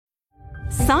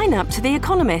Sign up to The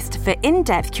Economist for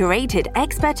in-depth curated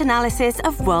expert analysis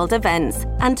of world events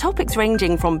and topics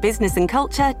ranging from business and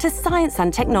culture to science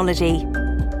and technology.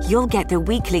 You'll get the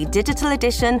weekly digital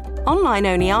edition,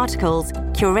 online-only articles,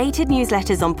 curated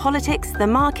newsletters on politics, the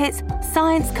markets,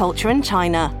 science, culture and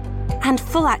China, and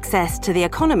full access to The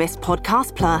Economist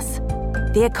Podcast Plus.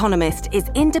 The Economist is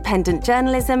independent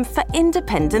journalism for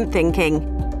independent thinking.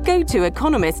 Go to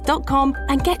economist.com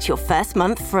and get your first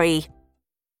month free.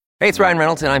 Hey, it's Ryan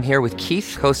Reynolds, and I'm here with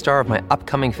Keith, co-star of my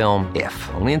upcoming film,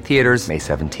 If, only in theaters May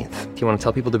 17th. Do you want to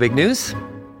tell people the big news?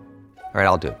 All right,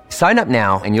 I'll do it. Sign up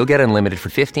now and you'll get unlimited for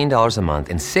 $15 a month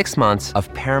and 6 months of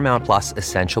Paramount Plus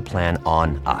Essential Plan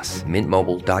on us.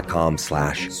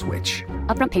 MintMobile.com/switch.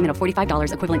 Upfront payment of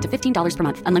 $45 equivalent to $15 per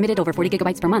month. Unlimited over 40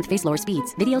 gigabytes per month. Face lower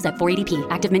speeds. Videos at 480p.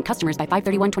 Active Mint customers by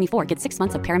 531.24 get 6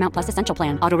 months of Paramount Plus Essential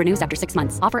Plan. Auto renews after 6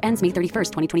 months. Offer ends May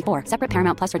 31st, 2024. Separate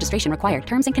Paramount Plus registration required.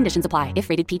 Terms and conditions apply if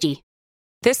rated PG.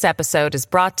 This episode is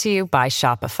brought to you by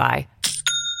Shopify.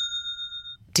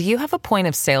 Do you have a point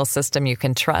of sale system you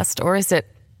can trust, or is it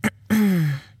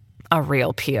a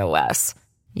real POS?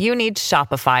 You need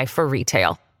Shopify for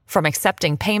retail. From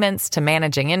accepting payments to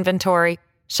managing inventory,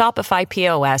 Shopify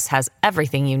POS has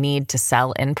everything you need to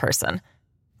sell in person.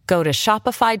 Go to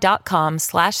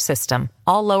shopify.com/system,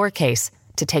 all lowercase,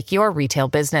 to take your retail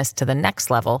business to the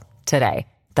next level today.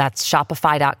 That's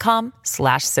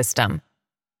shopify.com/system.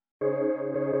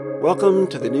 Welcome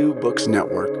to the New Books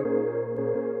Network.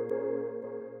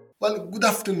 Well, good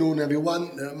afternoon,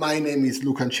 everyone. My name is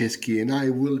Luca Anceschi, and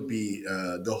I will be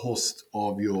the host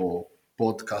of your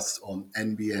podcast on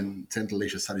NBN Central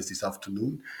Asia Studies this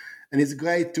afternoon. And it's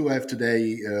great to have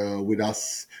today with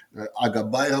us Aga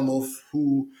Bayramov,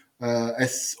 who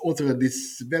has authored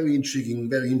this very intriguing,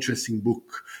 very interesting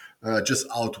book just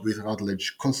out with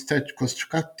Routledge,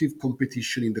 Constructive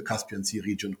Competition in the Caspian Sea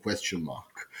Region, ?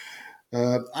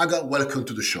 Aga, welcome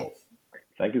to the show.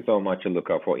 Thank you so much,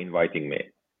 Luca, for inviting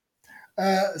me.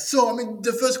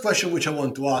 The first question which I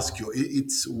want to ask you,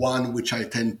 it's one which I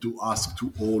tend to ask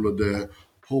to all of the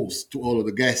hosts, to all of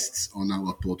the guests on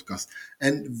our podcast,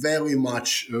 and very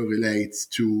much relates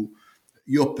to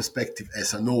your perspective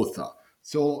as an author.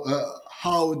 So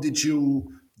how did you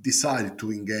decide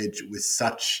to engage with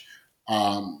such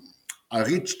a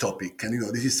rich topic? And,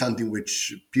 this is something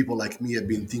which people like me have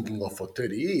been thinking of for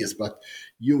 30 years, but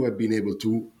you have been able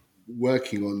to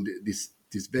working on this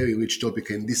very rich topic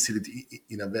and distill it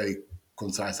in a very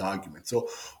concise argument. So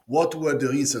what were the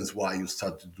reasons why you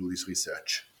started to do this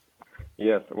research?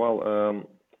 Yes, well,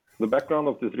 the background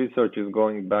of this research is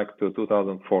going back to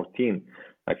 2014,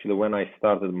 actually, when I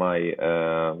started my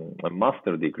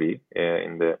master degree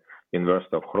in the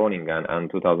University of Groningen, and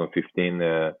 2015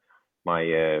 my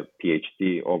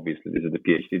PhD. Obviously, this is the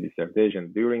PhD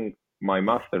dissertation. During my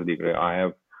master degree,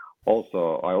 I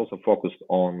also focused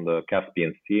on the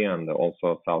Caspian Sea and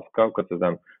also South Caucasus,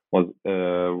 and was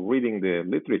reading the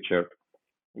literature.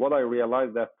 What I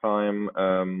realized that time,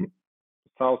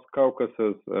 South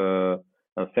Caucasus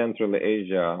and Central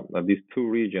Asia, these two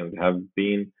regions have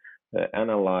been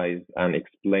analyzed and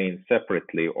explained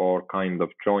separately or kind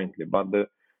of jointly, but the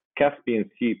Caspian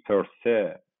Sea per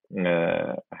se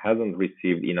hasn't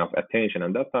received enough attention.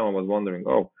 And that time I was wondering,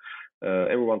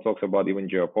 everyone talks about even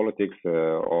geopolitics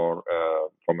or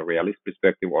from a realist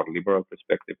perspective or liberal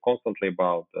perspective constantly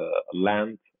about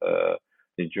land,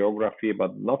 the geography,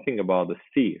 but nothing about the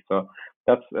sea. So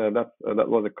that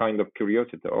was a kind of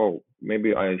curiosity.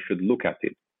 Maybe I should look at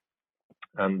it.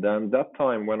 And then that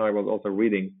time when I was also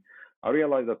reading, I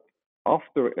realized that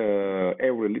after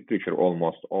every literature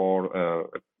almost or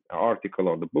article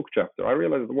or the book chapter, I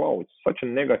realized, wow, it's such a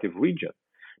negative region.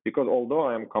 Because although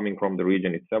I am coming from the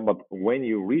region itself, but when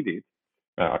you read it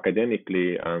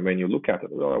academically and when you look at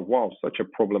it, wow, such a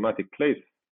problematic place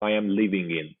I am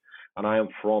living in. And I am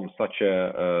from such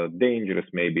a dangerous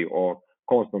maybe or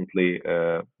constantly,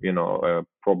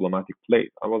 problematic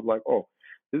place. I was like,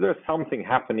 is there something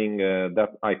happening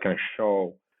that I can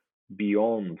show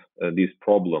beyond these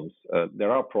problems?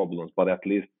 There are problems, but at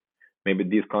least maybe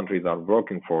these countries are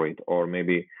working for it, or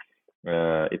maybe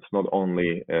it's not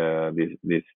only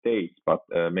these states, but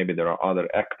maybe there are other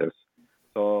actors.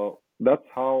 So that's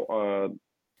how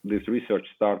this research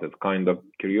started, kind of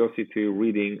curiosity,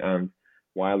 reading, and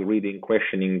while reading,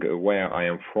 questioning where I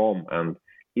am from, and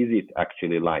is it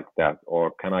actually like that,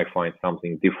 or can I find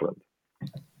something different?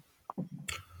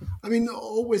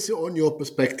 Always on your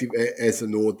perspective as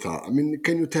an author,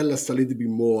 can you tell us a little bit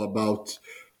more about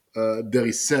the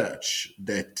research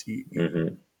that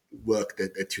work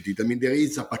that you did? There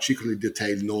is a particularly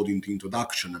detailed note in the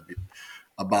introduction a bit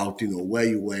about where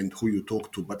you went, who you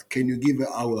talked to, but can you give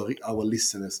our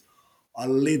listeners a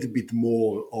little bit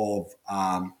more of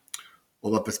a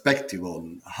perspective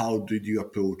on how did you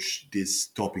approach this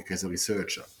topic as a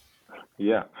researcher?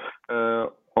 Yeah,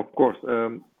 of course.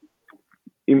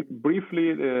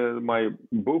 Briefly, my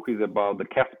book is about the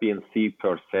Caspian Sea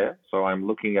per se. So I'm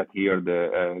looking at here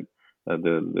the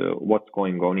what's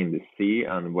going on in the sea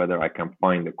and whether I can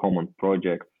find the common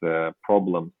projects,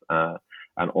 problems,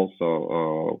 and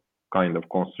also kind of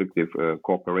constructive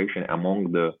cooperation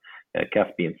among the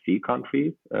Caspian Sea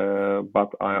countries. But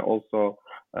I also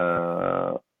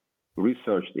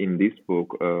researched in this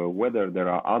book whether there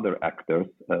are other actors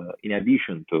in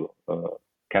addition to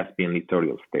Caspian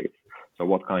littoral states. So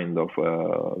what kind of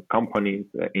companies,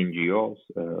 NGOs,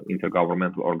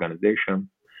 intergovernmental organizations,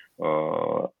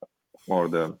 or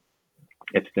the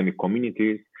epistemic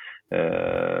communities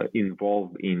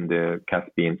involved in the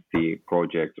Caspian Sea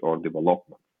projects or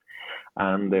development.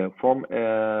 And from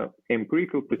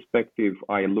empirical perspective,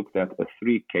 I looked at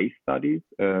 3 case studies.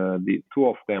 The 2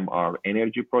 of them are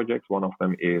energy projects. One of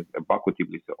them is a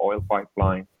Baku-Tbilisi oil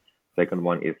pipeline. Second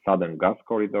one is Southern Gas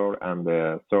Corridor, and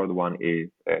the third one is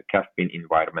Caspian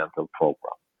Environmental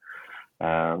Program.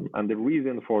 And the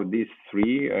reason for these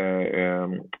 3,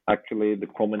 actually the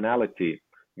commonality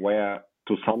where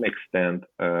to some extent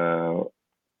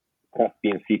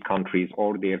Caspian Sea countries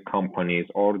or their companies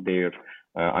or their,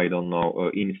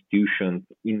 institutions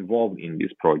involved in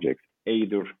this project,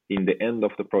 either in the end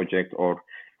of the project or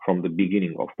from the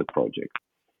beginning of the project.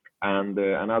 And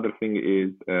another thing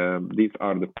is these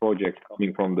are the projects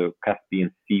coming from the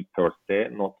Caspian Sea per se,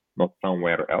 not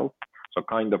somewhere else. So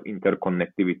kind of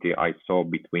interconnectivity I saw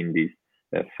between these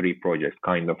 3 projects,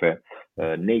 kind of a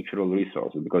natural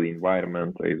resources, because the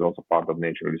environment is also part of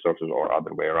natural resources, or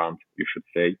other way around, you should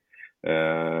say.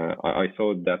 I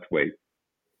saw it that way.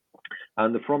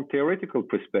 And from theoretical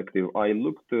perspective, I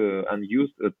looked and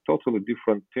used a totally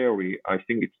different theory. I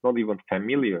think it's not even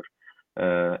familiar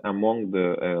among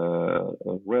the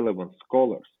relevant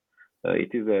scholars.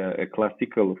 It is a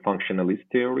classical functionalist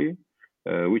theory,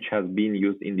 which has been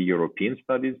used in the European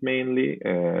studies mainly,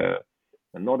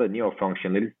 not a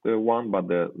neo-functionalist one, but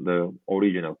the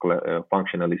original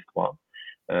functionalist one,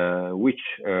 which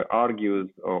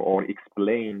argues or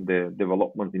explains the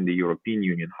development in the European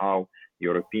Union, how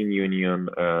European Union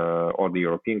or the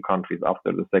European countries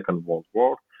after the Second World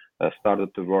War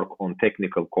started to work on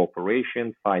technical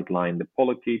cooperation, sideline the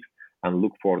politics, and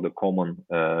look for the common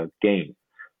gain.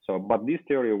 So, but this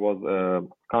theory was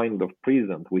kind of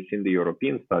present within the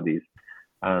European studies,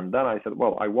 and then I said,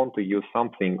 well, I want to use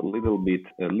something a little bit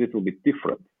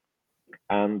different,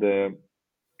 and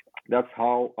that's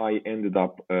how I ended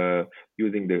up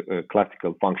using the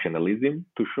classical functionalism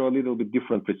to show a little bit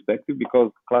different perspective,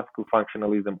 because classical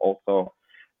functionalism also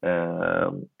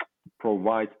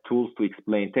provides tools to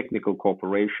explain technical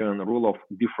cooperation, role of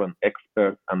different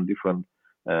experts and different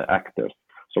actors.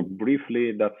 So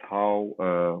briefly, that's how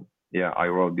I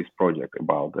wrote this project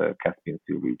about the Caspian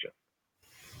Sea region.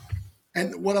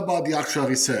 And what about the actual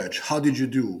research? What did you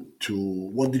do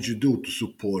to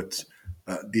support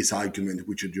this argument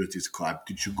which you just described?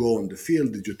 Did you go on the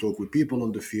field? Did you talk with people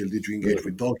on the field? Did you engage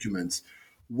with documents?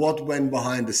 What went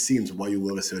behind the scenes while you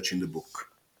were researching the book?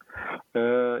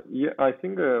 I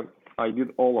think I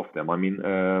did all of them. I mean,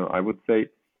 I would say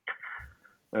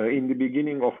in the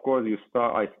beginning, of course,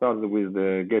 I started with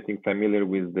getting familiar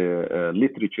with the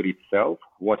literature itself,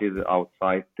 what is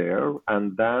outside there,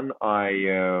 and then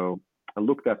I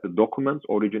looked at the documents,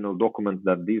 original documents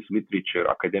that this literature,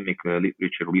 academic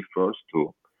literature, refers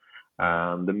to.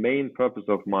 The main purpose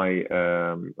of my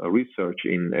research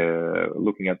in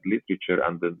looking at literature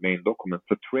and the main documents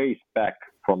to trace back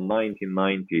from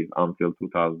 1990s until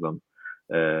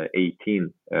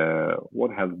 2018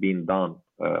 what has been done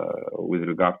with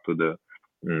regard to the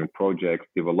project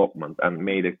development, and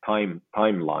made a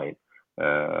timeline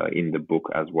in the book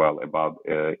as well about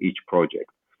each project.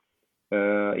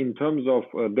 In terms of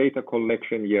data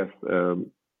collection, yes,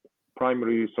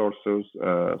 primary resources,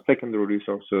 secondary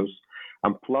resources,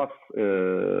 and plus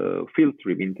field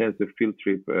trip, intensive field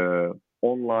trip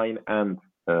online and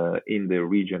in the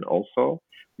region also.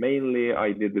 Mainly,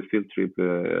 I did the field trip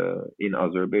in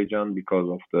Azerbaijan because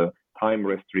of the time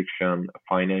restriction,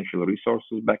 financial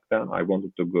resources back then. I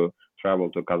wanted to travel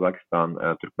to Kazakhstan,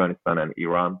 Turkmenistan, and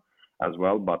Iran as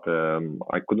well, but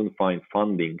I couldn't find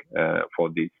funding for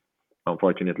this.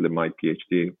 Unfortunately, my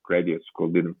PhD graduate school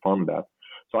didn't fund that.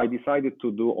 So I decided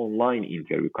to do online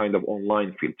interview, kind of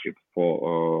online field trip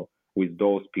with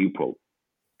those people.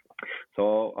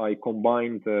 So I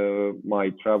combined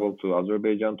my travel to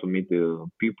Azerbaijan to meet the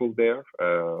people there.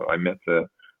 I met,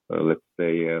 let's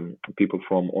say, people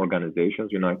from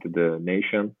organizations, United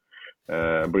Nations,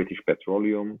 British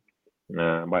Petroleum.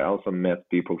 I also met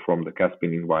people from the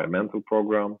Caspian Environmental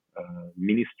Program,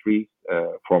 ministries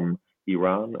from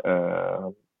Iran,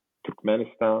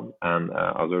 Turkmenistan, and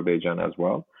Azerbaijan as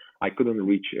well. I couldn't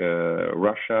reach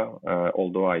Russia,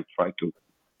 although I tried to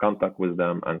contact with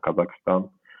them, and Kazakhstan.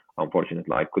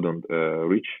 Unfortunately, I couldn't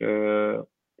reach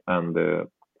and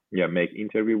make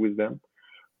interview with them.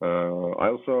 I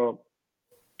also,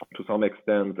 to some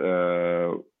extent,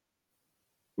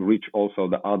 reach also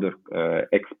the other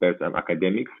experts and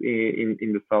academics in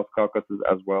the South Caucasus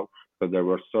as well. So there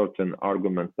were certain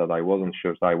arguments that I wasn't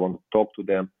sure, so I wanted to talk to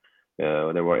them.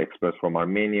 There were experts from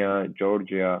Armenia,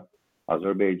 Georgia,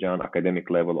 Azerbaijan, academic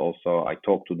level also. I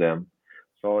talked to them.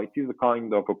 So it is a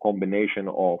kind of a combination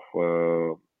of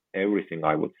everything,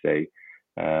 I would say.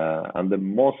 And the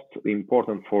most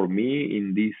important for me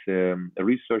in this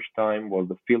research time was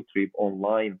the field trip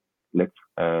online, let's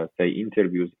say,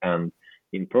 interviews and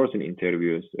in-person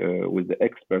interviews with the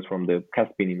experts from the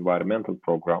Caspian Environmental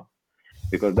Program,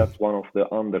 because that's one of the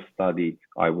understudied,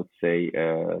 I would say,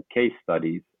 case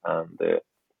studies and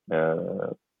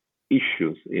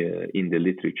issues in the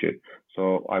literature.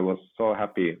 So I was so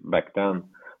happy back then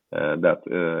that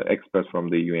experts from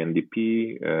the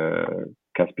UNDP,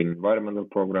 Caspian Environmental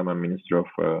Program, and Ministry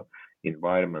of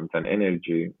Environment and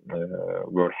Energy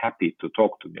were happy to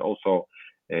talk to me. Also,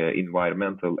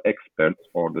 environmental experts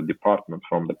or the departments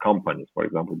from the companies, for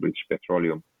example, British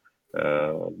Petroleum,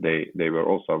 they were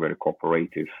also very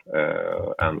cooperative,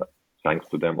 and thanks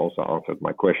to them also answered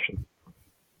my question.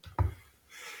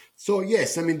 So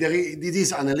yes, I mean, it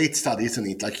is an elite study, isn't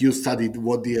it? Like, you studied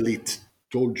what the elite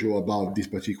told you about these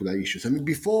particular issues. I mean,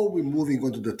 before we're moving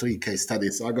on to the 3 case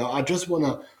studies, I just want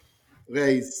to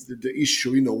raise the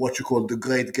issue, what you call the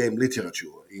great game literature.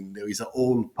 There is a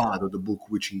whole part of the book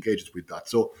which engages with that.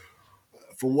 So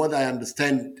from what I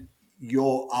understand,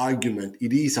 your argument,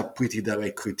 it is a pretty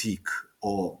direct critique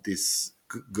of this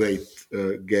great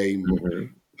game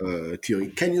theory.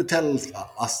 Can you tell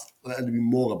us a little bit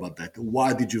more about that?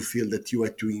 Why did you feel that you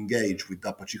had to engage with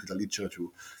that particular literature,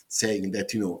 saying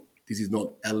that, this is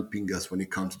not helping us when it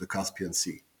comes to the Caspian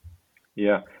Sea?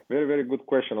 Yeah, very, very good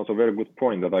question. Also, very good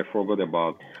point that I forgot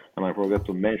about, and I forgot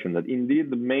to mention that indeed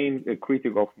the main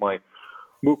critic of my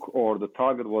book, or the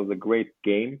target, was the great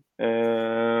game,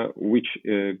 which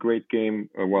great game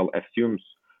assumes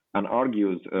and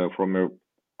argues from a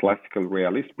classical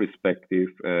realist perspective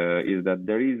is that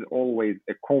there is always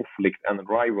a conflict and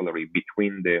rivalry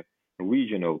between the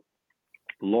regional,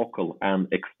 local, and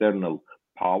external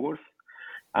powers.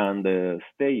 And the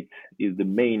state is the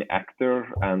main actor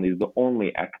and is the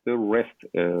only actor. Rest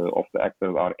of the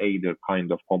actors are either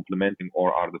kind of complementing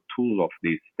or are the tools of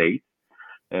the state.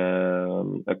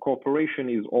 A cooperation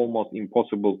is almost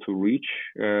impossible to reach,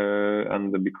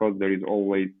 and because there is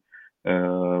always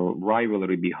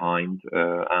rivalry behind,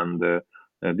 and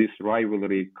this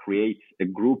rivalry creates a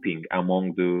grouping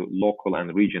among the local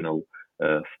and regional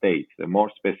states. More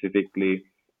specifically,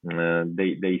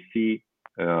 they see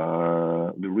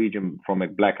the region from a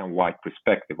black and white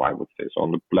perspective, I would say. So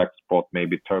on the black spot,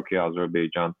 maybe Turkey,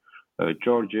 Azerbaijan,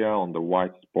 Georgia. On the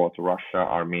white spot, Russia,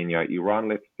 Armenia, Iran,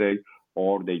 let's say.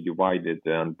 Or they divide it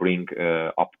and bring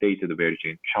updated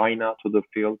version China to the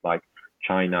field, like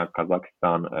China,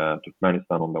 Kazakhstan,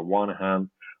 Turkmenistan on the one hand.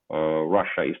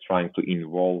 Russia is trying to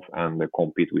involve and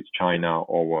compete with China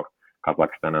over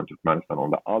Kazakhstan and Turkmenistan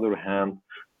on the other hand.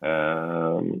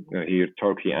 Here,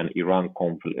 Turkey and Iran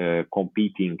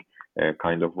competing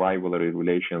kind of rivalry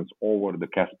relations over the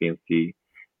Caspian Sea.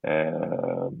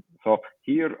 So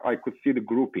here I could see the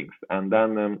groupings, and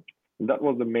then that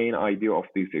was the main idea of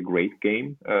this great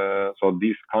game. So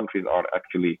these countries are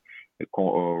actually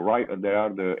they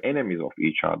are the enemies of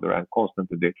each other, and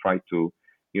constantly they try to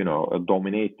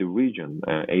dominate the region,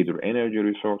 either energy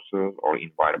resources or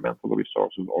environmental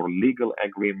resources or legal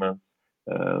agreements.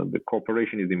 The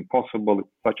cooperation is impossible. It's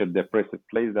such a depressive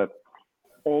place that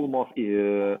almost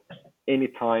any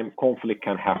time conflict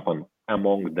can happen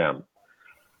among them.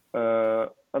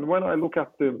 And when I look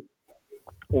at the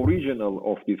original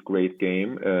of this great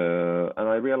game, and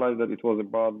I realized that it was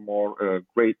about more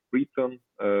Great Britain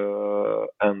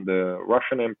and the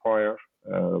Russian Empire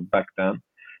back then.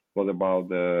 It was about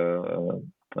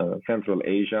Central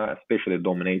Asia, especially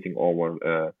dominating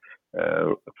over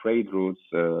trade routes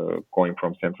going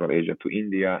from Central Asia to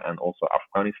India and also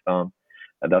Afghanistan.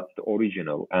 That's the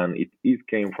original, and it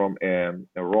came from a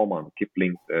Roman,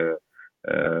 Kipling's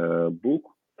book.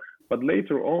 But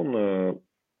later on,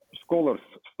 scholars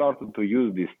started to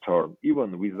use this term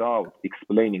even without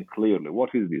explaining clearly what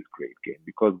is this great game,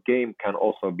 because game can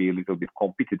also be a little bit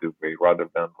competitive way rather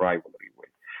than rivalry way.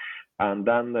 And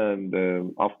then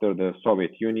after the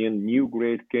Soviet Union, new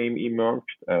great game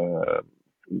emerged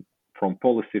from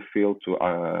policy field to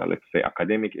let's say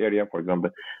academic area. For example,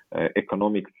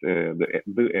 economics,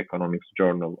 the Economics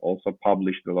Journal also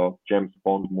published a lot. James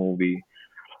Bond movie.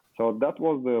 So that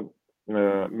was the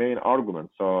main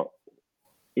argument. So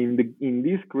in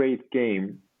this great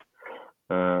game,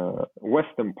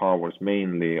 Western powers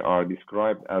mainly are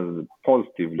described as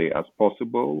positively as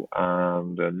possible,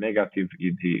 and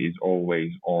negativity is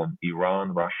always on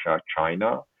Iran, Russia,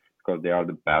 China, because they are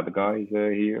the bad guys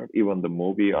here. Even the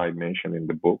movie I mentioned in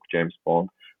the book, James Bond,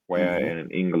 where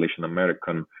an English and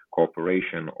American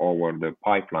cooperation over the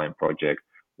pipeline project,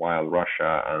 while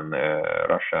Russia,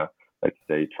 let's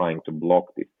say, trying to block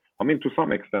this. I mean, to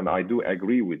some extent, I do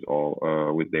agree with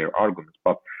with their arguments,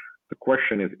 but the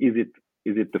question is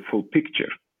it the full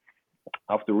picture?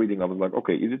 After reading, I was like,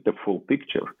 okay, is it the full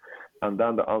picture? And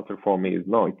then the answer for me is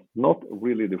no, it's not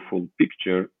really the full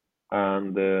picture.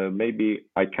 And maybe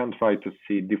I can try to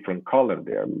see different color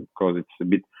there, because it's a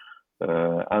bit.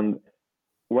 And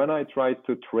when I try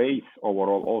to trace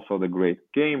overall also the great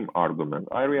game argument,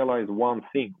 I realized one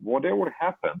thing: whatever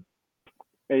happens,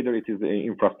 either it is an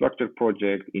infrastructure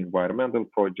project, environmental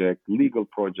project, legal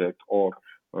project, or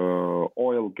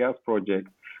oil gas project,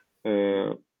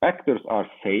 actors are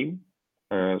same.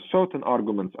 Certain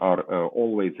arguments are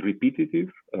always repetitive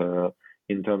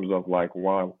in terms of like,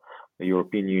 while the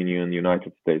European Union,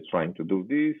 United States trying to do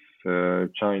this,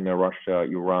 China, Russia,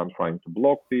 Iran trying to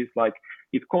block this, like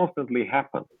it constantly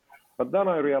happens. But then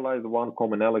I realized one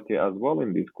commonality as well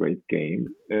in this great game.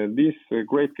 This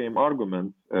great game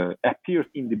argument appears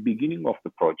in the beginning of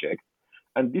the project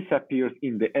and disappears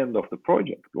in the end of the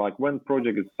project. Like when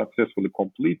project is successfully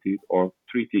completed or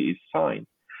treaty is signed,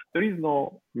 there is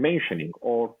no mentioning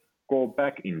or go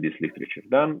back in this literature.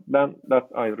 Then that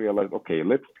I realized, okay,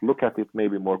 let's look at it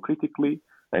maybe more critically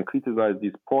and criticize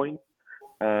these points,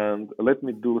 and let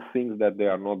me do things that they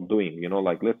are not doing. You know,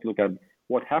 like let's look at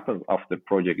what happens after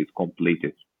project is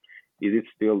completed. Is it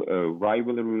still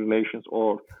rivalry relations,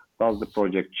 or does the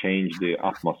project change the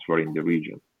atmosphere in the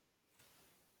region?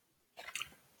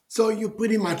 So you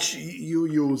pretty much you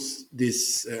use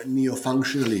this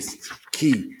neo-functionalist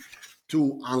key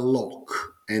to unlock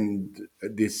and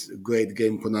this great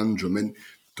game conundrum, and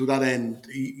to that end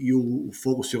you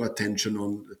focus your attention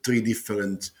on three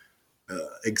different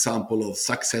example of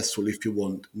successful, if you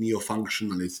want,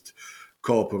 neo-functionalist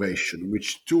cooperation,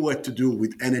 which two had to do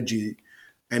with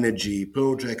energy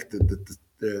project,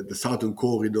 the Southern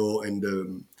Corridor, and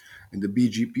the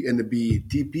BGP and the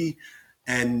BTP,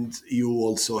 and you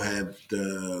also have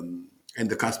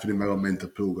the Caspian Environmental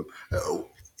Program.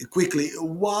 Quickly,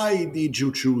 why did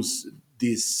you choose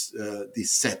this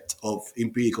set of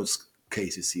empirical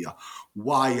cases here?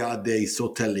 Why are they so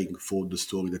telling for the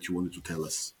story that you wanted to tell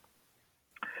us?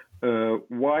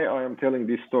 Why I am telling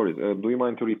these stories? Do you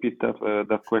mind to repeat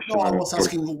that question? No, I was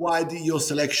asking why your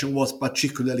selection was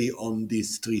particularly on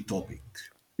these three topics.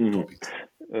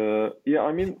 Yeah,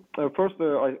 I mean, first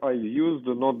I used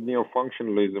not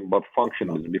neo-functionalism but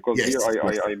functionalism, because yes,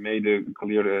 here I made a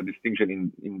clear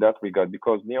distinction in that regard,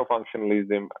 because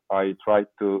neo-functionalism I tried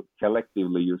to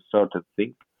selectively use certain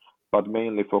things, but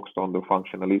mainly focused on the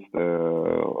functionalist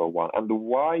one. And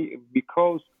why?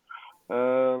 Because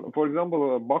for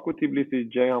example,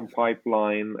 Baku-Tbilisi-Ceyhan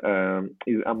pipeline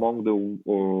is among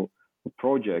the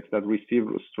projects that receive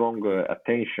strong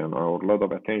attention, or a lot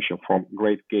of attention from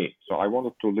Great Game. So I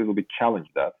wanted to a little bit challenge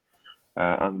that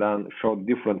and then show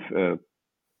different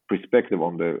perspective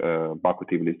on the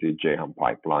Baku-Tbilisi-Ceyhan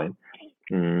pipeline.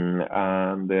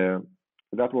 And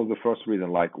that was the first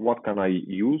reason, like what can I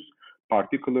use,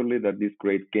 particularly that this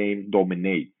Great Game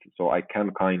dominates, so I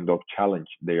can kind of challenge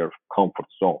their comfort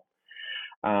zone.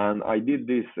 And I did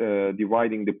this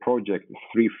dividing the project in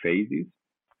three phases.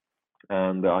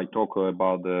 And I talk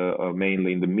about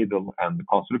mainly in the middle and the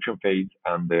construction phase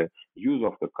and the use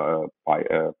of the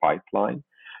pipeline.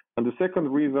 And the second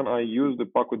reason I use the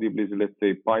Baku-Tbilisi, let's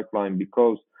say, pipeline,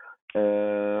 because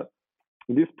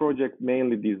this project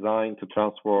mainly designed to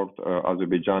transport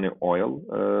Azerbaijani oil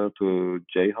to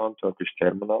Ceyhan Turkish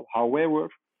terminal. However,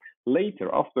 later,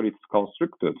 after it's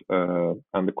constructed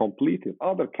and completed,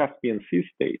 other Caspian Sea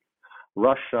states,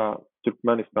 Russia,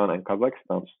 Turkmenistan, and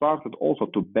Kazakhstan, started also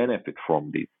to benefit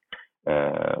from this.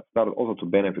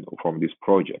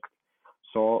 Project.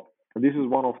 So this is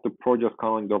one of the projects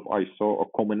kind of I saw a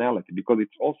commonality, because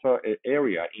it's also an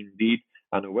area indeed,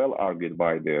 and well argued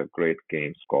by the great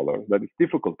game scholars, that it's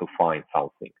difficult to find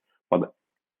something, but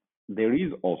there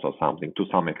is also something to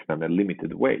some extent, a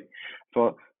limited way.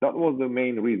 So that was the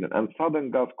main reason. And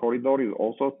Southern Gas Corridor is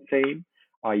also same.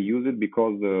 I use it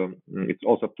because it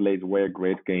also plays where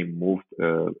Great Game moved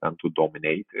and to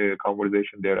dominate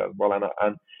conversation there as well.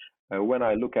 And when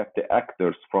I look at the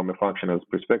actors from a functional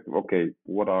perspective, okay,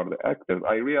 what are the actors?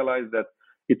 I realize that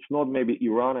it's not maybe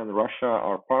Iran and Russia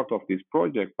are part of this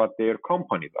project, but their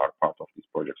companies are part of this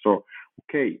project. So,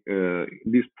 okay,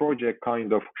 this project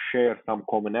kind of shares some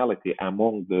commonality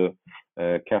among the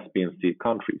Caspian Sea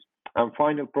countries. And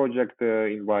final project,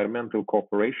 environmental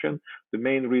cooperation. The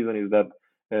main reason is that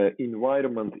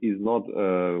environment is not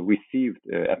received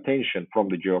attention from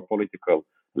the geopolitical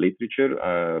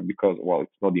literature because, well,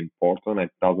 it's not important.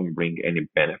 It doesn't bring any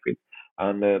benefit.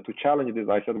 And to challenge this,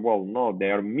 I said, well, no,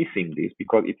 they are missing this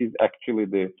because it is actually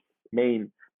the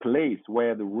main place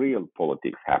where the real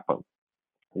politics happen,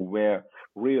 where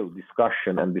real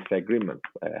discussion and disagreements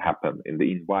happen in the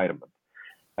environment.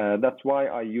 That's why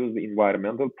I use the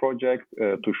environmental project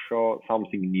to show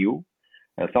something new,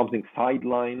 something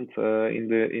sidelined in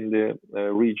the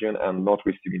region and not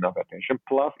receiving enough attention.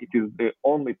 Plus, it is the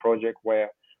only project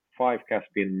where 5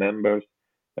 Caspian members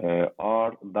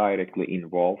are directly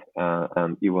involved,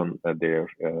 and even their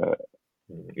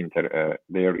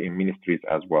ministries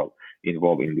as well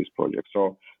involved in this project.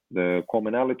 So the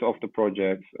commonality of the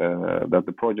projects, that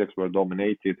the projects were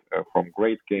dominated from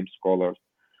great game scholars,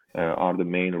 are the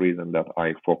main reason that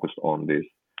I focused on these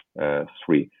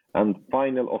 3. And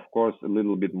final, of course, a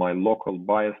little bit my local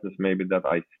biasness, maybe that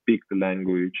I speak the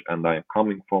language and I'm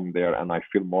coming from there and I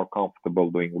feel more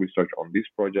comfortable doing research on this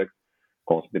project,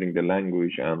 considering the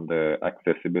language and the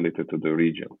accessibility to the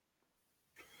region.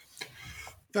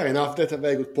 Fair enough. That's a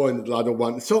very good point, the other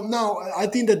one. So now I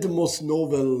think that the most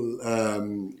novel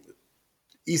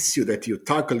issue that you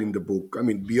tackle in the book, I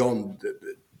mean, beyond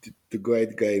the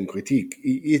great game critique,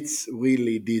 it's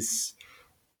really this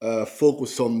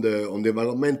focus on the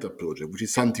environmental project, which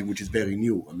is something which is very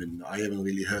new. I mean, I haven't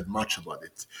really heard much about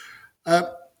it.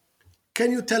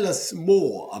 Can you tell us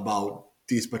more about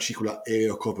this particular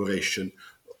area of cooperation?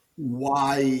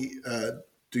 Why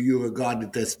do you regard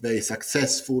it as very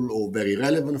successful or very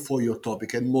relevant for your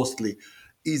topic? And mostly,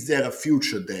 is there a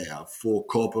future there for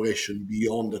cooperation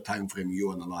beyond the time frame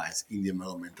you analyze in the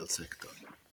environmental sector?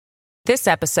 This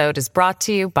episode is brought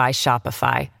to you by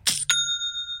Shopify.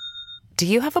 Do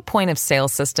you have a point of sale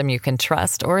system you can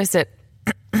trust, or is it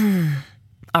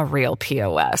a real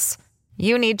POS?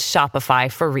 You need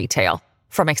Shopify for retail.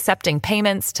 From accepting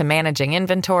payments to managing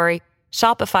inventory,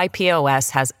 Shopify POS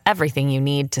has everything you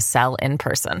need to sell in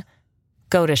person.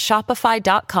 Go to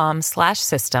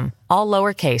shopify.com/system, all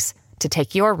lowercase, to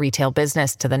take your retail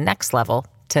business to the next level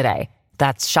today.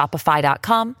 That's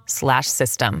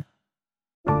shopify.com/system.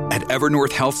 At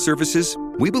Evernorth Health Services,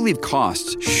 we believe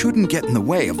costs shouldn't get in the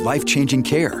way of life-changing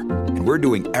care, and we're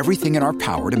doing everything in our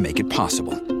power to make it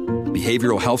possible.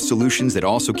 Behavioral health solutions that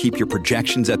also keep your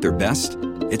projections at their best?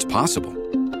 It's possible.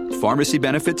 Pharmacy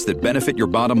benefits that benefit your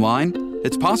bottom line?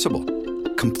 It's possible.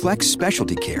 Complex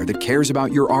specialty care that cares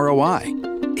about your ROI?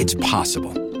 It's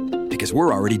possible. Because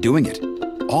we're already doing it.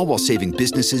 All while saving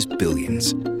businesses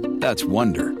billions. That's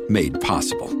Wonder made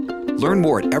possible. Learn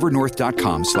more at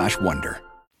evernorth.com/wonder.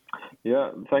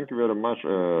 Yeah, thank you very much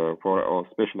for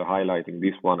especially highlighting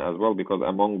this one as well, because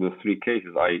among the 3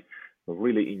 cases, I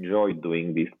really enjoyed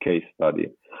doing this case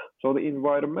study. So the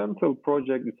environmental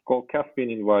project is called Caspian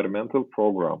Environmental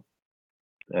Program.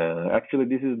 Actually,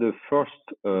 this is the first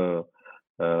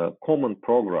common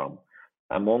program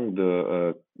among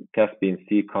the Caspian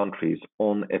Sea countries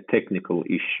on a technical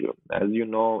issue. As you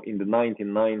know, in the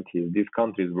 1990s, these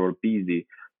countries were busy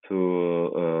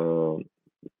to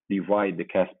divide the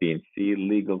Caspian Sea,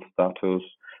 legal status,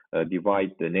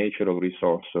 divide the natural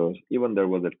resources. Even there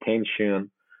was a tension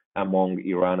among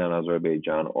Iran and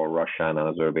Azerbaijan, or Russia and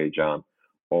Azerbaijan,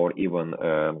 or even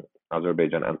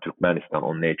Azerbaijan and Turkmenistan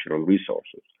on natural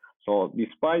resources. So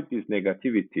despite this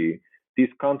negativity,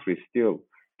 these countries still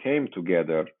came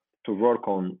together to work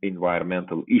on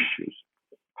environmental issues.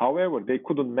 However, they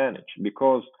couldn't manage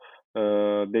because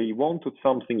they wanted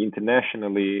something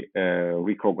internationally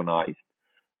recognized,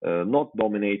 not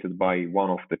dominated by one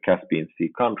of the Caspian Sea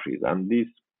countries. And these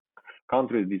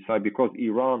countries decided, because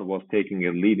Iran was taking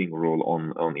a leading role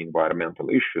on environmental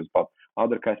issues, but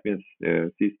other Caspian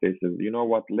Sea states said, you know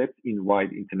what, let's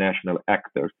invite international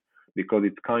actors because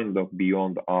it's kind of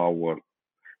beyond our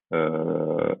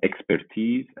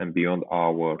expertise and beyond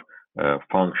our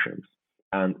functions,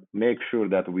 and make sure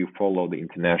that we follow the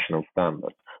international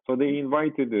standards. So they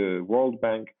invited the World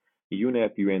Bank,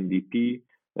 UNEP, UNDP,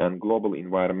 and Global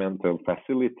Environmental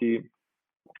Facility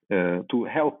to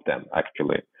help them,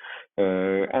 actually.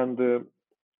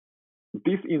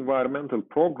 This environmental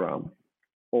program,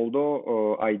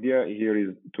 although idea here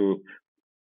is to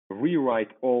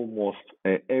rewrite almost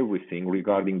everything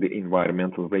regarding the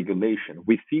environmental regulation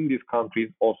within these countries,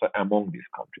 also among these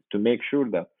countries, to make sure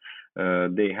that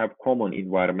they have common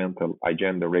environmental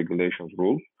agenda regulations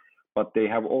rules, but they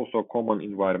have also common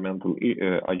environmental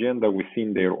agenda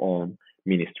within their own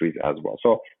ministries as well.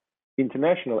 So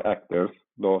international actors,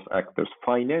 those actors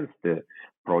finance the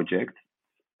project,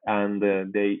 and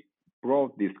they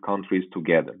brought these countries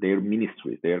together, their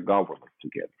ministries, their governments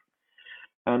together.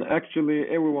 And actually,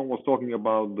 everyone was talking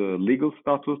about the legal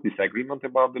status, disagreement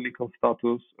about the legal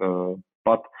status.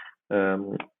 But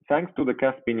thanks to the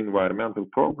Caspian Environmental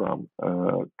Program,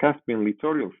 Caspian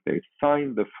littoral states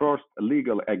signed the first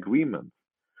legal agreement,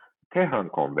 Tehran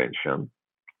Convention,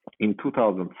 in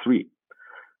 2003.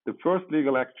 The first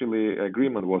legal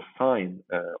agreement was signed,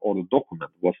 or the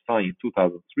document was signed in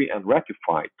 2003 and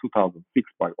ratified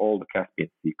 2006 by all the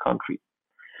Caspian Sea countries.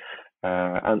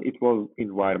 And it was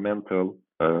environmental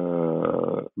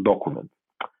document.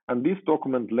 And this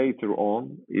document later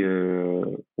on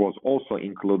was also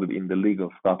included in the legal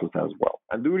status as well.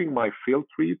 And during my field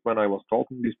trip, when I was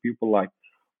talking to these people, like,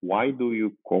 why do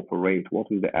you cooperate? What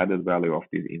is the added value of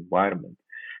this environment?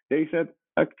 They said,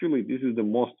 actually, this is the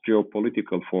most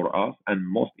geopolitical for us and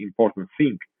most important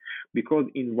thing, because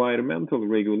environmental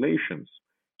regulations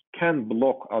can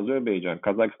block Azerbaijan,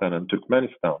 Kazakhstan, and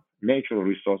Turkmenistan natural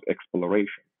resource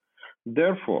exploration.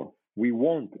 Therefore, we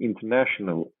want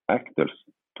international actors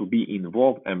to be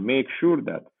involved and make sure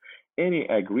that any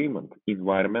agreement,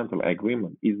 environmental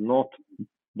agreement, is not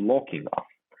blocking us.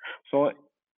 So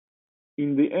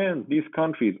in the end, these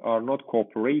countries are not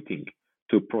cooperating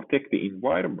to protect the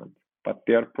environment, but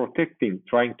they are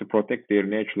trying to protect their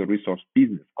natural resource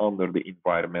business under the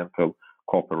environmental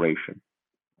cooperation.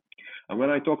 And when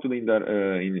I talk to the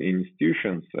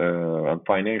institutions and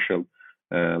financial,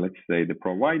 let's say, the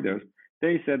providers,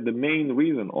 they said the main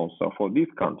reason also for these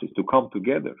countries to come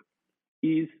together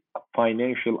is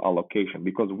financial allocation,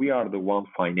 because we are the one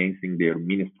financing their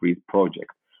ministry's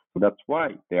projects. So that's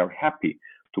why they are happy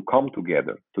to come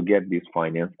together to get this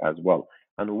finance as well.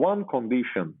 And one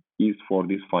condition is for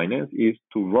this finance is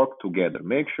to work together.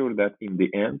 Make sure that in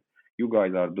the end, you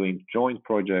guys are doing joint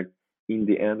projects. In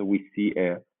the end, we see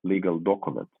a legal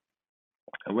document.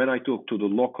 And when I talked to the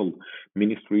local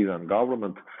ministries and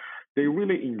government, they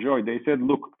really enjoyed. They said,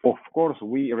 look, of course,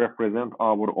 we represent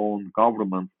our own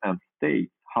governments and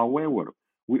states. However,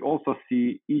 we also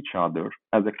see each other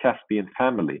as a Caspian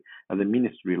family, at the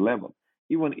ministry level.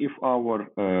 Even if our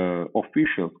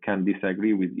officials can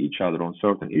disagree with each other on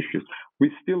certain issues,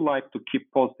 we still like to keep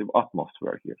positive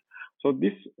atmosphere here. So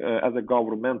this as a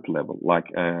government level, like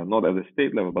not as a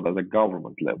state level, but as a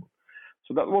government level.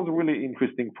 So that was really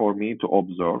interesting for me to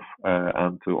observe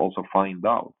and to also find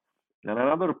out. And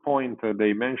another point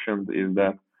they mentioned is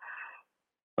that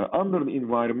under the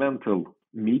environmental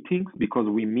meetings, because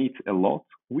we meet a lot,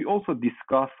 we also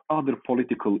discuss other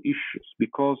political issues,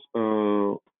 because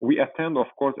we attend, of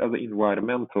course, as an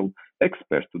environmental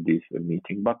experts to this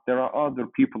meeting, but there are other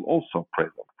people also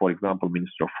present. For example,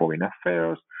 Minister of Foreign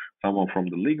Affairs, someone from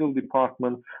the legal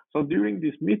department. So during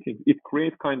this meeting, it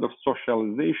creates kind of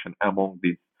socialization among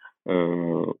these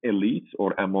elites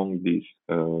or among these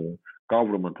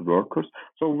government workers.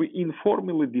 So we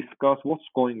informally discuss what's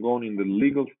going on in the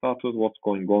legal status, what's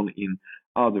going on in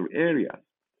other areas.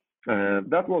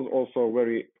 That was also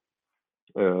very,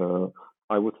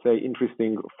 I would say,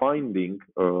 interesting finding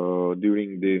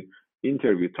during the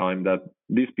interview time, that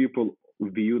these people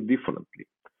view differently.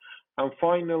 And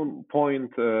final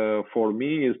point for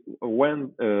me is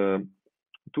when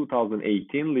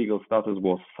 2018 legal status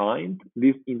was signed,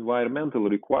 these environmental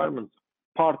requirements,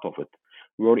 part of it,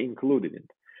 were included in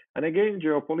it. And again,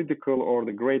 geopolitical or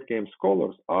the great game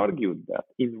scholars argued that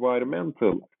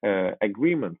environmental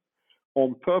agreements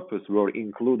on purpose were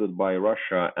included by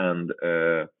Russia and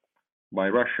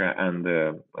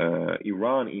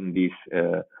Iran in this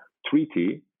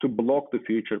treaty to block the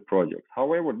future projects.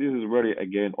 However, this is very,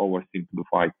 again,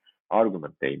 oversimplified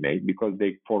argument they made, because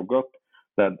they forgot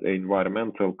that the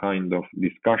environmental kind of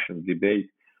discussion, debate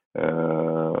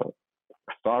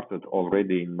started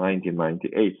already in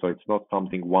 1998. So it's not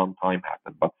something one time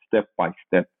happened, but step by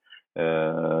step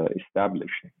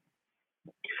established.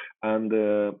 And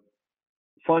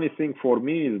funny thing for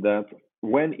me is that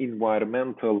when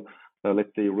environmental,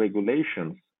 let's say,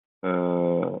 regulations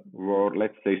were,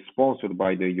 let's say, sponsored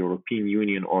by the European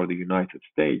Union or the United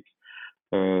States,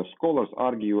 scholars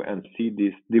argue and see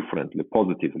this differently,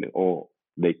 positively, or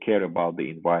they care about the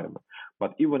environment.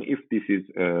 But even if this is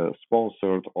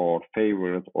sponsored or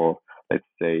favored or, let's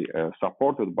say,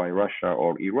 supported by Russia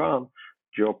or Iran,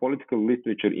 geopolitical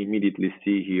literature immediately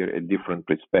see here a different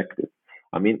perspective.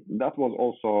 I mean, that was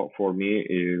also for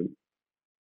me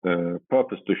a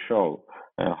purpose to show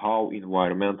how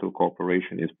environmental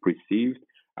cooperation is perceived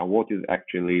and what is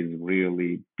actually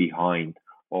really behind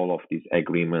all of these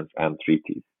agreements and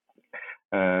treaties.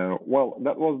 Well,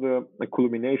 that was the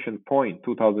culmination point.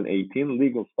 2018,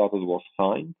 legal status was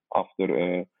signed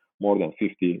after more than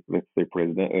 50, let's say,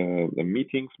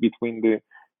 meetings between the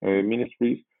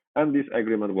ministries, and this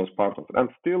agreement was part of it. And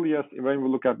still, yes, when we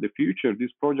look at the future,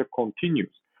 this project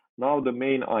continues. Now, the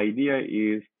main idea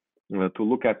is to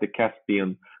look at the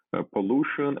Caspian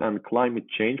pollution and climate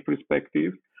change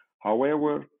perspective.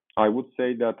 However, I would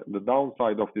say that the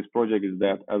downside of this project is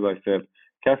that, as I said,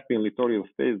 Caspian littoral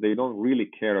states, they don't really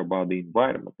care about the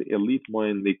environment. The elite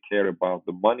mainly care about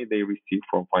the money they receive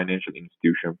from financial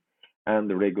institutions and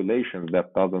the regulations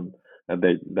that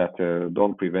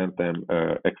don't prevent them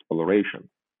exploration.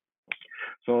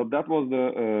 So that was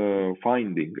the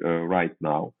finding right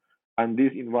now. And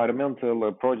this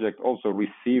environmental project also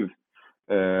received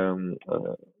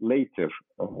later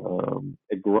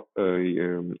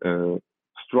a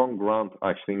strong grant,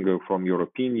 I think, from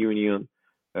European Union.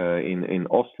 In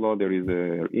Oslo, there is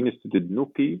an institute,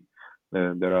 NUPI.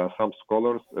 There are some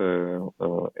scholars,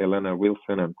 Elena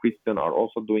Wilson and Kristen, are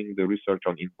also doing the research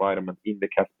on environment in the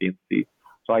Caspian Sea.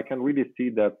 So I can really see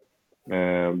that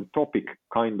the topic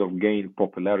kind of gained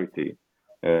popularity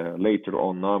later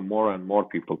on. Now more and more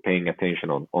people paying attention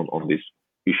on this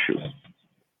issue.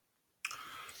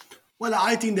 Well,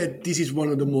 I think that this is one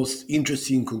of the most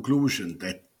interesting conclusions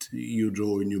that you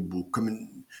draw in your book. I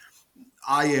mean,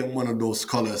 I am one of those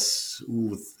scholars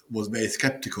who was very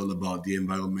skeptical about the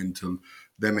environmental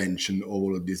dimension of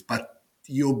all of this, but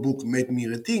your book made me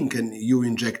rethink, and you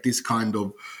inject this kind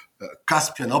of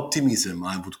Caspian optimism,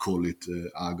 I would call it,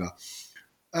 Aga.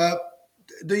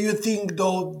 Do you think,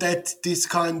 though, that this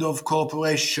kind of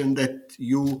cooperation that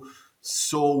you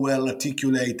so well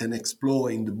articulate and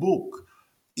explore in the book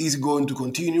is going to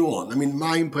continue on? I mean,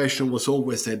 my impression was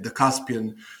always that the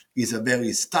Caspian is a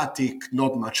very static,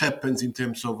 not much happens in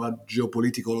terms of a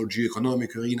geopolitical or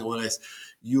geoeconomic arena, whereas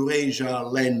Eurasia,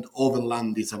 land over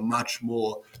land, is a much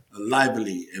more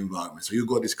lively environment. So you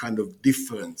got this kind of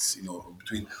difference,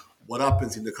 between what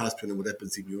happens in the Caspian and what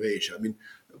happens in Eurasia. I mean,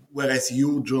 whereas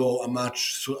you draw a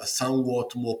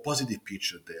somewhat more positive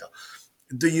picture there.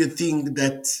 Do you think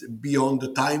that beyond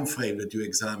the time frame that you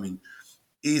examine,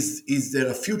 is there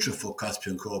a future for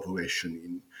Caspian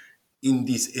cooperation in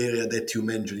this area that you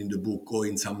mentioned in the book, or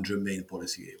in some germane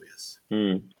policy areas?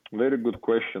 Very good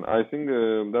question. I think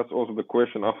that's also the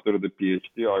question after the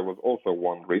PhD I was also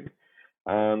wondering.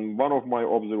 And one of my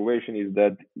observations is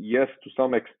that, yes, to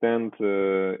some extent,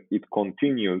 it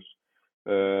continues.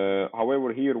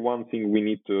 However, here, one thing we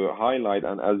need to highlight,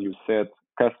 and as you said,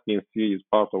 Caspian Sea is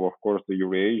part of course, the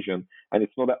Eurasian, and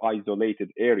it's not an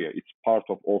isolated area. It's part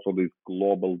of also this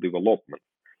global development.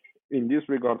 In this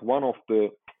regard, one of the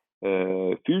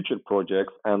future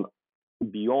projects, and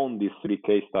beyond these 3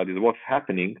 case studies, what's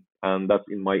happening, and that's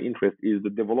in my interest, is the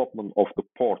development of the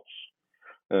ports.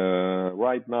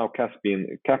 Right now,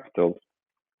 Caspian capitals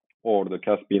or the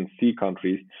Caspian Sea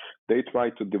countries, they try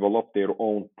to develop their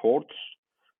own ports.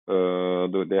 There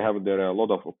are a lot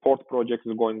of port projects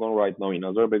going on right now in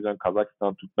Azerbaijan,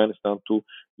 Kazakhstan, Turkmenistan, to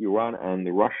Iran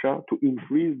and Russia, to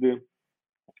increase the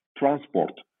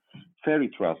transport, ferry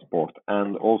transport,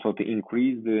 and also to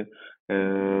increase the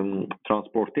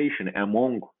transportation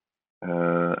among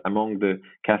the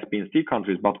Caspian Sea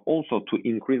countries, but also to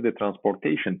increase the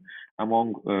transportation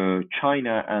among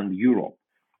China and Europe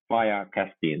via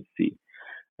Caspian Sea.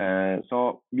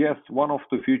 So yes, one of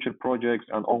the future projects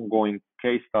and ongoing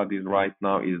case studies right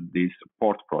now is this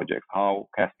port project, how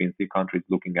Caspian Sea countries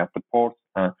looking at the ports,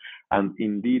 and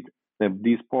indeed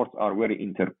these ports are very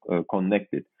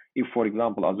interconnected. If, for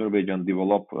example, Azerbaijan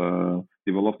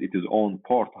developed its own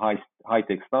port,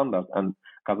 high-tech standards, and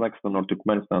Kazakhstan or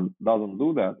Turkmenistan doesn't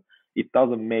do that, it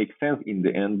doesn't make sense in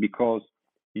the end, because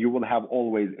you will have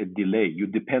always a delay. You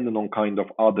depend on kind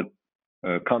of other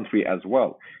country as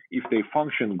well. If they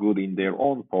function good in their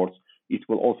own ports, it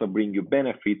will also bring you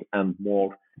benefit and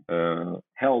more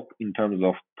help in terms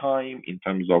of time, in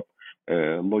terms of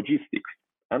logistics.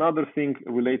 Another thing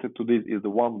related to this is the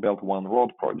One Belt, One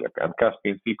Road project, and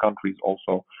Caspian Sea countries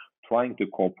also trying to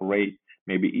cooperate,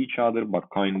 maybe each other, but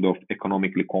kind of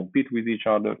economically compete with each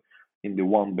other in the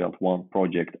One Belt, One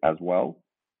project as well.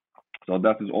 So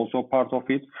that is also part of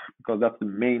it, because that's the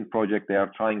main project they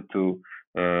are trying to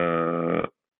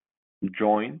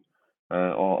join,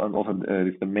 and also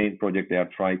it's the main project they are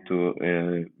trying to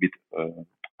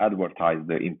advertise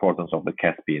the importance of the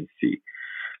Caspian Sea.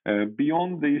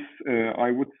 Beyond this,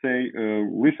 I would say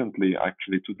recently,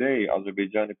 actually today,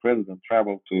 Azerbaijani president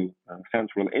traveled to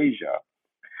Central Asia,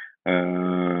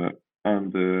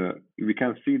 and we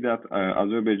can see that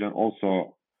Azerbaijan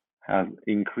also has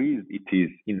increased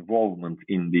its involvement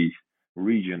in this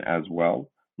region as well.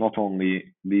 Not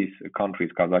only these countries,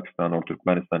 Kazakhstan or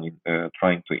Turkmenistan,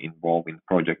 trying to involve in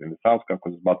projects in the South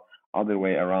Caucasus, but other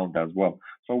way around as well.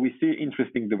 So we see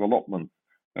interesting developments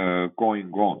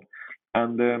going on.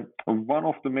 And one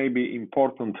of the maybe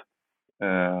important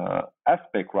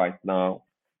aspect right now,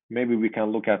 maybe we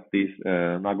can look at this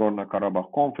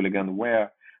Nagorno-Karabakh conflict, and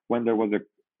when there was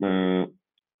a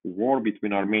war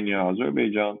between Armenia and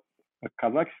Azerbaijan,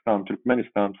 Kazakhstan,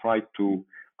 Turkmenistan tried to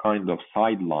kind of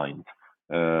sideline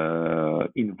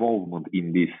involvement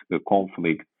in this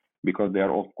conflict, because they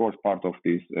are of course part of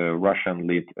this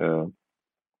Russian-led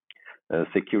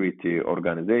security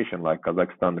organization. Like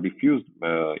Kazakhstan refused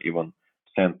even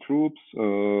send troops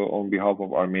on behalf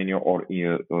of Armenia or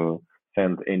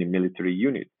send any military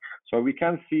unit. So we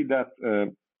can see that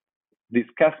this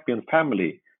Caspian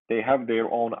family, they have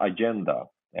their own agenda,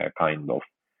 kind of.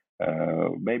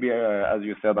 Maybe, as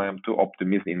you said, I am too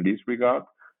optimistic in this regard,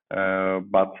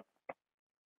 but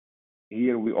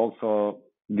here we also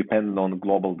depend on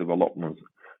global developments.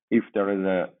 If there is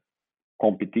a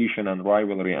competition and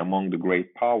rivalry among the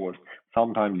great powers,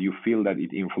 sometimes you feel that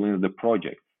it influences the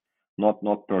projects, not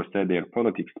per se their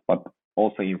politics, but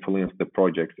also influence the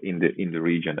projects in the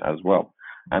region as well.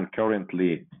 And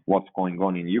currently, what's going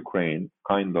on in Ukraine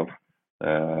kind of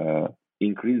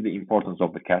increase the importance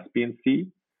of the Caspian Sea,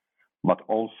 but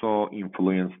also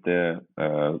influence the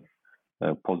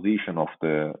position of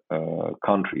the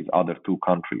countries, other two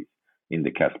countries in the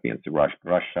Caspian Sea,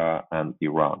 Russia and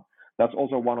Iran. That's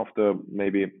also one of the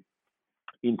maybe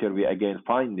interview again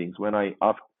findings. When I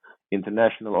asked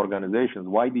international organizations,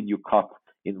 why did you cut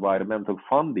environmental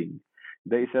funding?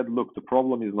 They said, look, the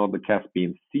problem is not the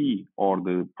Caspian Sea or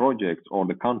the projects or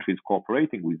the countries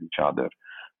cooperating with each other,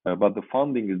 but the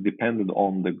funding is dependent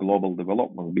on the global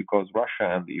development, because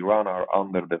Russia and Iran are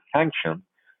under the sanctions,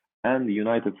 and the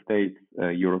United States,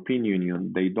 European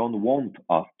Union, they don't want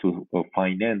us to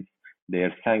finance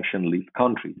their sanction-list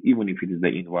countries, even if it is the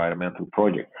environmental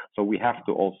project. So we have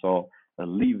to also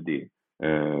leave the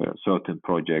certain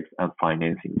projects and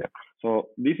financing them. So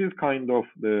this is kind of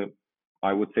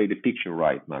I would say, the picture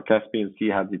right now. Caspian Sea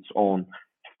has its own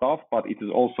stuff, but it is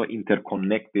also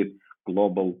interconnected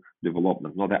global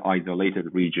development, not an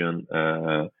isolated region,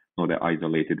 not an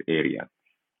isolated area.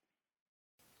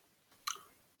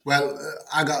 Well,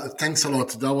 Aga, thanks a lot.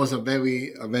 That was a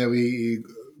very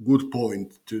good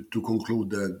point to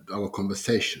conclude our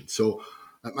conversation. So,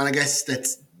 and I guess that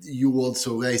you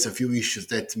also raise a few issues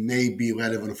that may be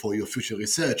relevant for your future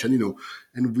research,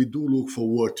 and we do look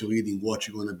forward to reading what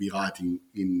you're going to be writing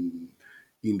in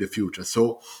the future.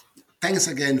 So, thanks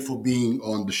again for being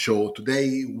on the show.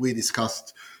 Today, we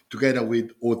discussed together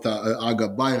with author Aga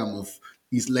Bayramov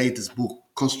his latest book,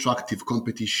 Constructive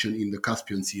Competition in the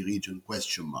Caspian Sea Region, ?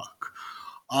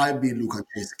 I've been Luka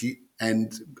Chesky,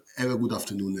 and have a good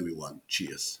afternoon, everyone.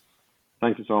 Cheers.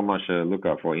 Thank you so much,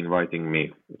 Luka, for inviting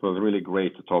me. It was really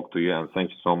great to talk to you, and thank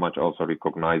you so much also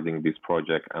recognizing this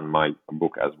project and my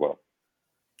book as well.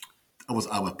 It was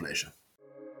our pleasure.